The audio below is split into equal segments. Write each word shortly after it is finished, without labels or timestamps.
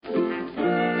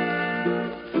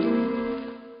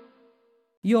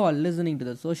You are listening to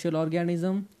the social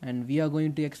organism, and we are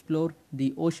going to explore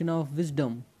the ocean of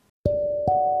wisdom.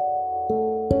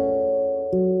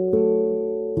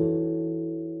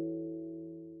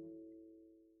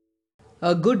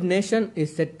 A good nation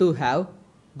is said to have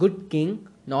good king,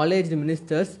 knowledge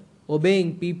ministers,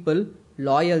 obeying people,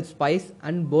 loyal spies,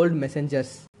 and bold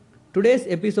messengers. Today's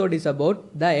episode is about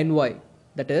the envoy,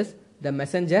 that is, the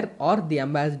messenger or the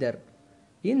ambassador.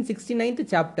 In 69th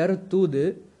chapter, Thudu,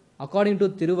 according to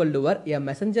Thiruvalluvar, a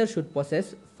messenger should possess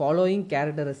following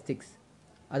characteristics.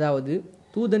 அதாவது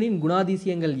தூதனின்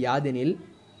குணாதிசயங்கள் யாதெனில்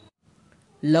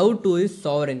love to is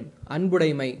sovereign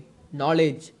அன்புடைமை,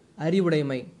 knowledge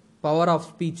அறிவுடைமை, power of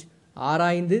speech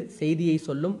ஆராய்ந்து செய்தியை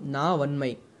சொல்லும்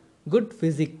நாவன்மை, good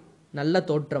physique நல்ல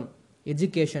தோற்றம்,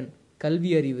 education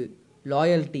கல்வியறிவு,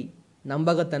 லாயல்ட்டி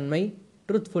நம்பகத்தன்மை,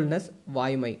 ட்ரூத்ஃபுல்னஸ்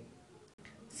வாய்மை.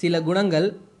 சில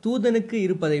குணங்கள் தூதனுக்கு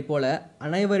இருப்பதைப் போல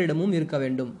அனைவரிடமும் இருக்க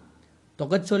வேண்டும்.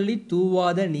 தொகச்சொல்லி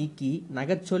தூவாத நீக்கி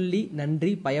நகச்சொல்லி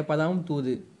நன்றி பயப்பதாம்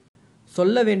தூது.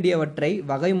 சொல்ல வேண்டியவற்றை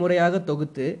வகைமுறையாக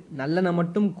தொகுத்து நல்லன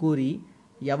மட்டும் கூறி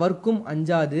எவர்க்கும்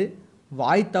அஞ்சாது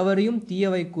வாய் தவறியும்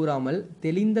தீயவை கூறாமல்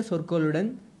தெளிந்த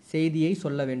சொற்களுடன் செய்தியை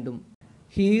சொல்ல வேண்டும்.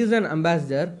 He is an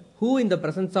ambassador who in the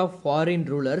presence of foreign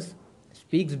rulers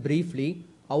speaks briefly,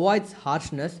 avoids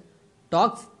harshness,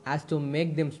 talks as to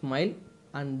make them smile,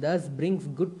 and thus brings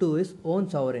good to his own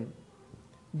sovereign.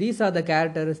 These are the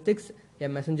characteristics a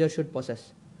messenger should possess.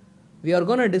 We are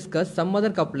going to discuss some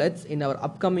other couplets in our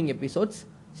upcoming episodes.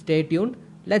 Stay tuned.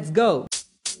 Let's go!